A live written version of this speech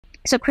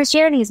So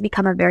Christianity has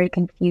become a very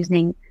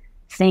confusing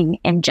thing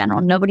in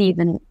general. Nobody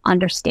even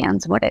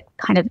understands what it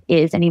kind of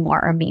is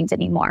anymore or means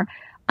anymore.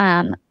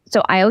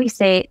 So I always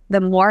say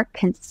the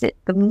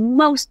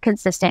most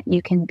consistent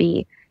you can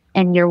be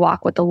in your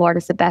walk with the Lord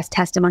is the best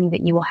testimony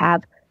that you will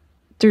have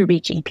through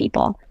reaching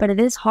people. But it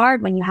is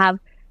hard when you have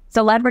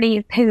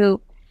celebrities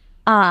who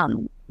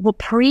will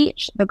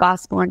preach the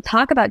gospel and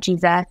talk about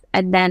Jesus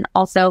and then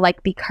also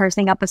like be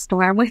cursing up a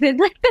storm within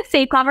like the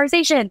same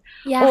conversation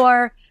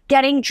or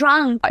getting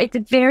drunk. It's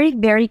very,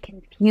 very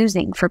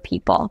confusing for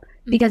people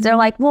because they're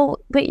like, well,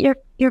 but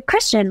you're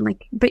Christian,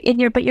 like, but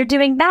you're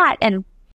doing that. And